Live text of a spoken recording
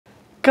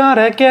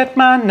Gotta get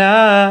my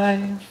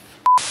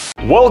knife.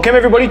 Welcome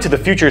everybody to the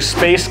Future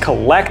Space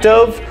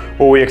Collective,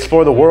 where we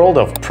explore the world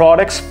of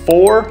products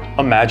for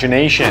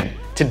imagination.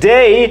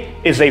 Today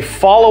is a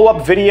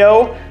follow-up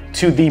video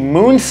to the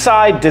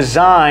Moonside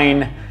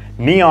design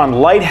neon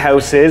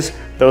lighthouses,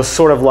 those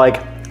sort of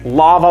like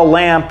lava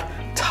lamp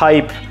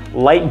type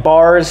light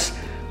bars.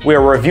 We're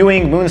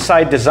reviewing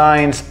Moonside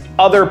Design's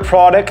other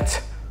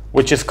product,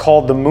 which is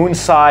called the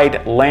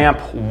Moonside Lamp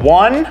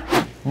 1.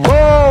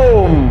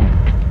 Boom!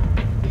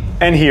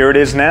 And here it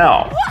is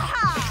now.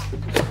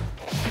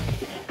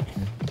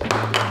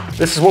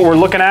 This is what we're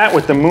looking at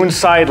with the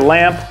Moonside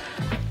Lamp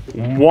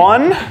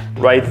 1.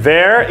 Right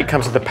there, it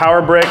comes with the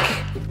power brick,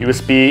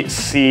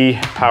 USB-C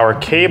power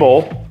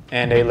cable,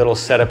 and a little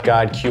setup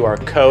guide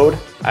QR code.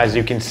 As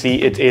you can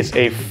see, it is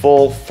a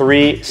full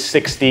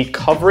 360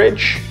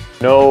 coverage.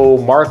 No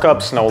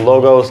markups, no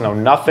logos, no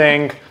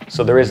nothing.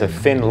 So there is a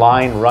thin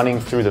line running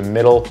through the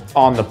middle.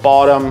 On the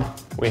bottom,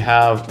 we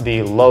have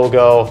the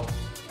logo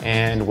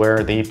and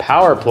where the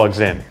power plugs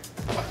in.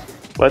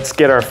 Let's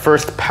get our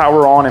first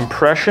power on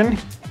impression.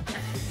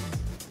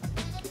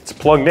 It's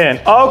plugged in.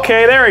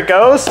 Okay, there it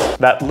goes.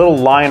 That little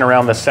line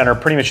around the center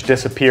pretty much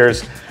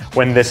disappears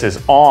when this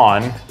is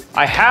on.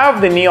 I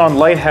have the Neon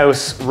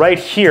Lighthouse right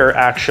here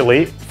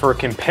actually. For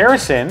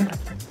comparison,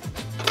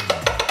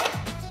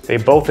 they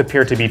both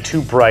appear to be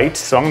too bright,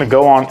 so I'm gonna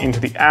go on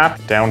into the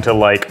app down to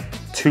like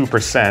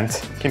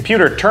 2%.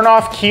 Computer, turn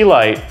off key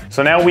light.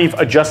 So now we've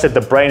adjusted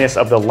the brightness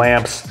of the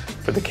lamps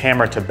for the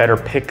camera to better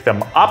pick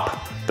them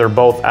up. They're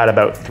both at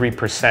about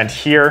 3%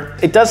 here.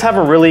 It does have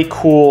a really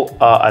cool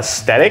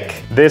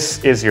aesthetic.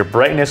 This is your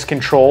brightness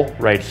control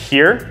right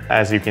here,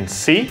 as you can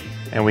see.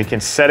 And we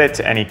can set it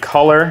to any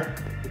color,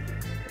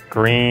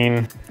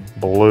 green,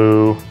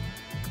 blue.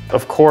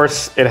 Of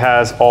course, it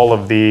has all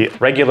of the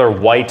regular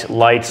white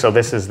light. So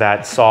this is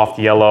that soft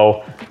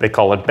yellow. They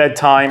call it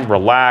bedtime,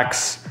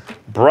 relax,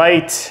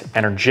 bright,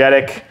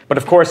 energetic. But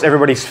of course,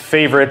 everybody's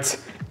favorite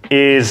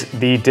is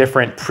the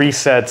different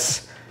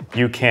presets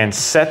you can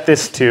set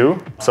this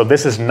to. So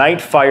this is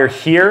Night Fire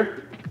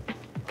here.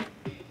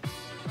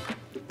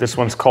 This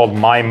one's called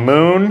My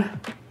Moon.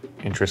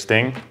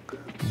 Interesting.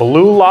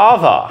 Blue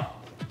Lava.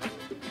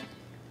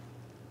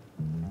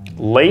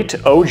 Late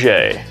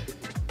OJ.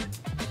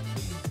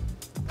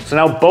 So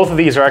now both of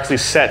these are actually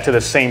set to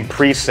the same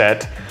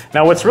preset.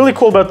 Now what's really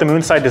cool about the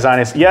Moonside design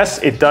is,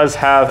 yes, it does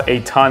have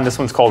a ton. This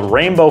one's called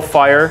Rainbow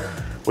Fire,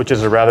 which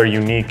is a rather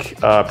unique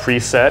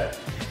preset.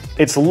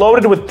 It's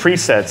loaded with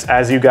presets,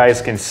 as you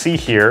guys can see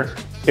here.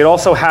 It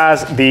also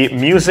has the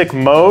music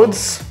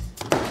modes.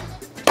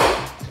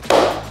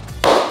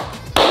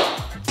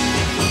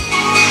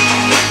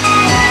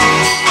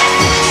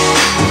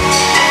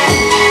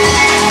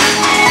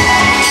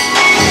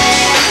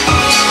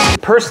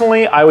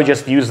 Personally, I would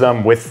just use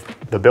them with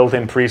the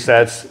built-in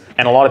presets.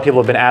 And a lot of people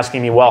have been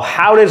asking me, well,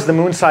 how does the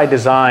Moonside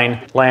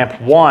Design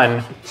Lamp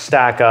 1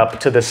 stack up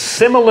to the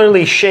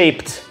similarly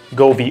shaped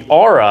Govee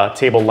Aura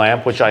table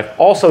lamp, which I've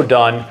also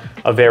done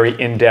a very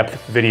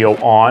in-depth video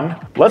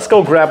on. Let's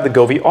go grab the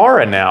Govee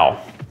Aura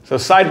now. So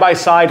side by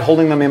side,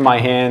 holding them in my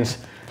hands,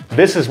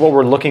 this is what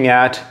we're looking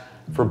at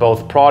for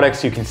both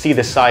products. You can see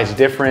the size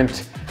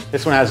different.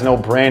 This one has no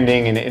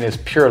branding and it is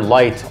pure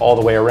light all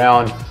the way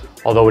around,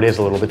 although it is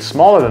a little bit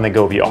smaller than the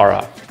Govee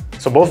Aura.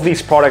 So both of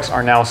these products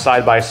are now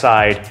side by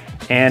side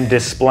and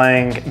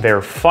displaying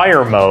their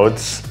fire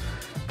modes.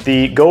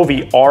 The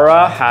Govee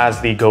Aura has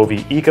the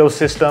Govee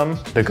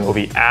ecosystem, the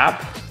Govee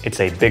app.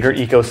 It's a bigger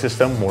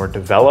ecosystem, more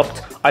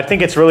developed. I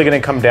think it's really gonna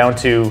come down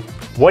to,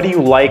 what do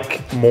you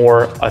like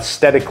more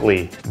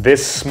aesthetically?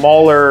 This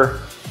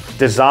smaller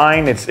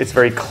design, it's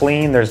very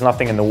clean, there's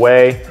nothing in the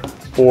way,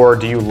 or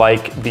do you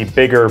like the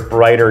bigger,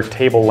 brighter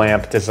table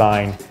lamp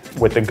design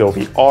with the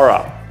Govee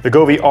Aura? The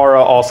Govee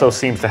Aura also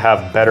seems to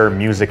have better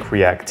music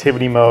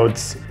reactivity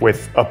modes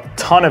with a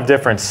ton of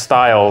different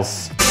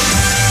styles.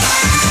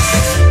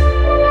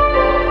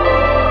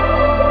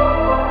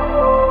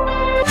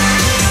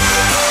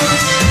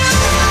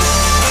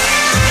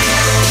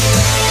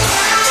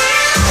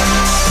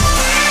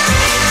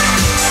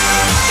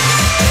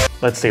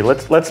 Let's see,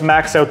 let's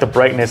max out the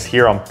brightness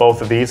here on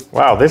both of these.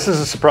 Wow, this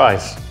is a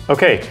surprise.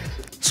 Okay.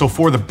 So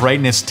for the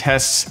brightness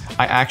tests,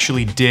 I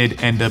actually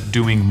did end up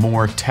doing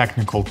more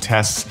technical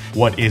tests.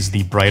 What is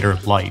the brighter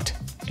light?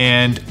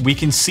 And we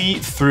can see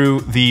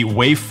through the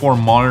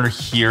waveform monitor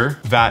here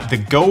that the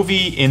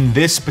Govee in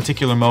this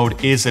particular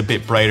mode is a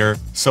bit brighter.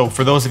 So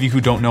for those of you who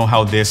don't know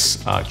how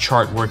this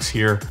chart works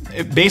here,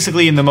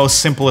 basically in the most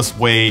simplest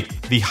way,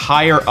 the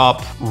higher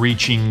up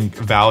reaching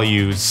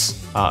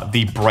values,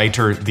 the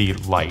brighter the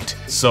light.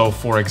 So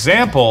for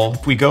example,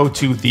 if we go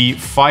to the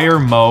fire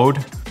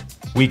mode,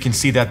 we can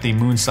see that the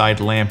Moonside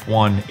Lamp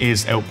 1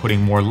 is outputting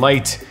more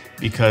light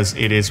because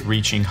it is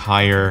reaching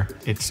higher.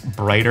 It's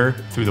brighter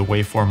through the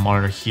waveform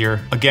monitor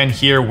here. Again,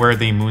 here where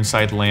the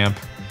Moonside lamp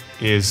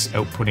is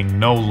outputting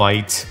no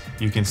light,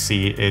 you can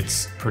see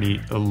it's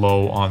pretty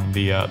low on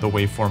the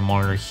waveform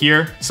monitor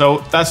here. So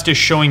that's just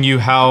showing you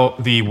how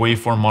the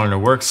waveform monitor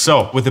works.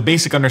 So with a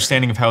basic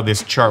understanding of how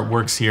this chart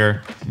works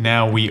here,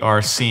 now we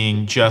are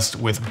seeing just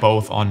with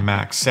both on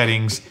max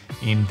settings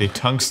in the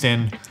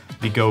tungsten,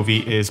 the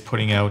Govee is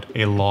putting out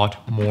a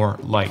lot more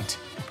light.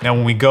 Now,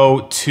 when we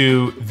go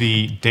to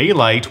the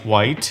daylight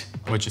white,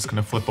 which is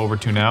gonna flip over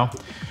to now,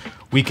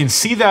 we can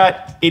see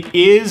that it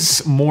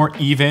is more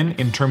even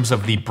in terms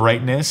of the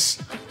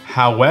brightness.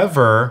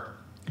 However,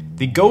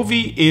 the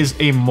Govee is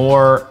a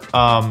more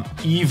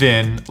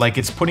even, like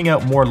it's putting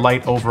out more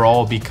light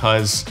overall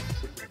because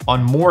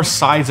on more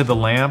sides of the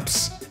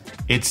lamps,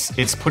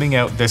 it's putting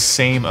out the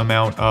same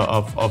amount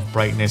of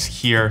brightness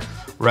here.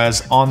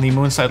 Whereas on the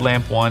Moonside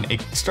lamp 1,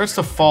 it starts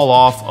to fall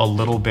off a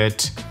little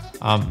bit,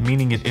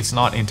 meaning it's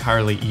not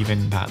entirely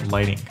even that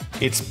lighting.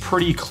 It's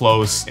pretty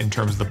close in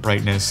terms of the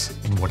brightness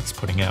and what it's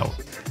putting out.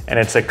 And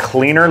it's a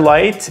cleaner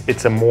light.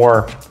 It's a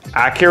more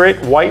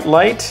accurate white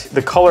light.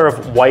 The color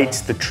of white,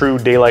 the true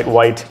daylight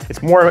white,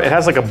 it's more, it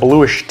has like a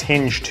bluish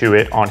tinge to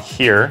it on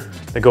here.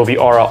 The Govee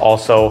Aura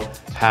also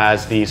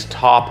has these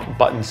top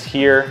buttons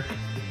here.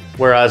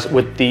 Whereas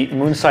with the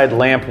Moonside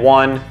lamp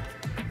 1,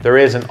 there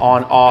is an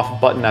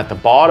on-off button at the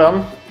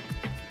bottom.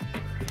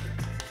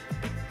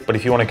 But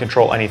if you want to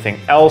control anything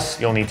else,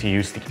 you'll need to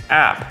use the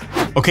app.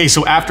 Okay,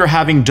 so after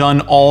having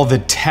done all the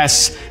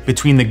tests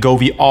between the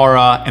Govee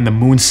Aura and the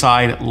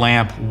Moonside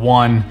lamp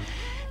 1,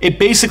 it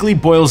basically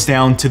boils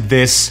down to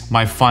this,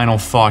 my final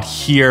thought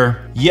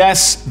here.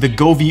 Yes, the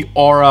Govee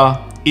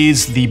Aura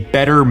is the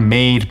better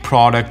made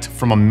product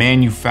from a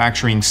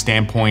manufacturing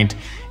standpoint.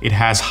 It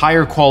has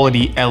higher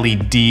quality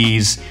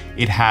LEDs,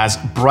 it has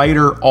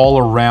brighter all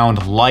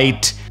around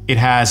light, it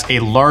has a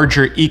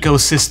larger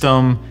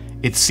ecosystem,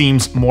 it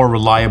seems more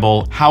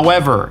reliable.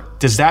 However,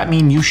 does that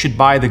mean you should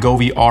buy the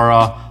Govee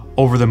Aura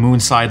over the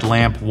Moonside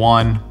lamp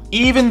 1?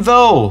 Even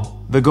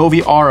though the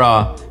Govee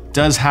Aura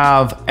does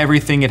have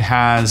everything it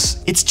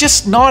has, it's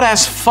just not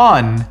as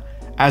fun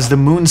as the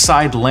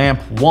Moonside lamp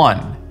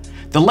 1.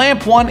 The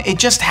lamp 1, it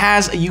just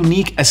has a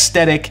unique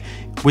aesthetic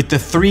with the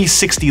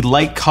 360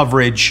 light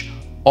coverage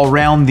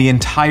around the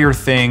entire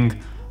thing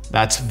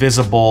that's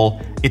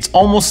visible. It's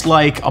almost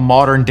like a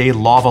modern day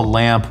lava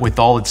lamp with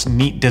all its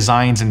neat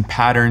designs and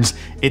patterns.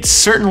 It's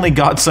certainly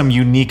got some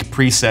unique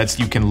presets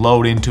you can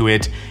load into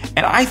it.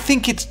 And I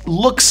think it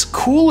looks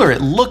cooler.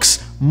 It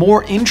looks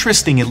more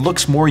interesting. It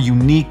looks more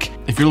unique.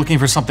 If you're looking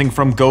for something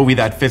from Govee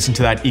that fits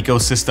into that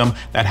ecosystem,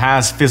 that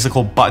has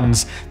physical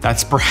buttons,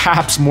 that's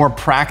perhaps more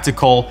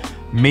practical,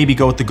 maybe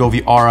go with the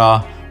Govee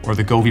Aura or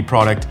the Govee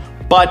product.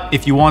 But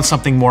if you want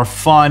something more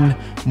fun,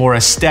 more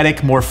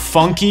aesthetic, more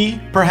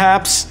funky,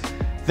 perhaps,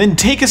 then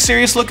take a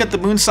serious look at the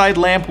Moonside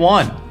lamp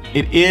 1.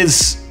 It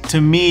is, to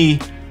me,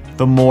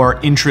 the more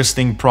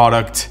interesting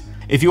product.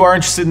 If you are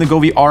interested in the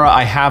Govee Aura,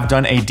 I have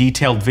done a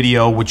detailed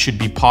video which should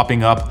be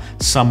popping up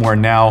somewhere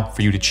now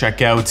for you to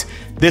check out.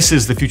 This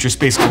is the Future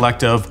Space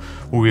Collective,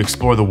 where we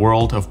explore the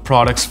world of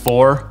products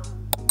for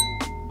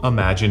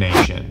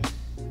imagination.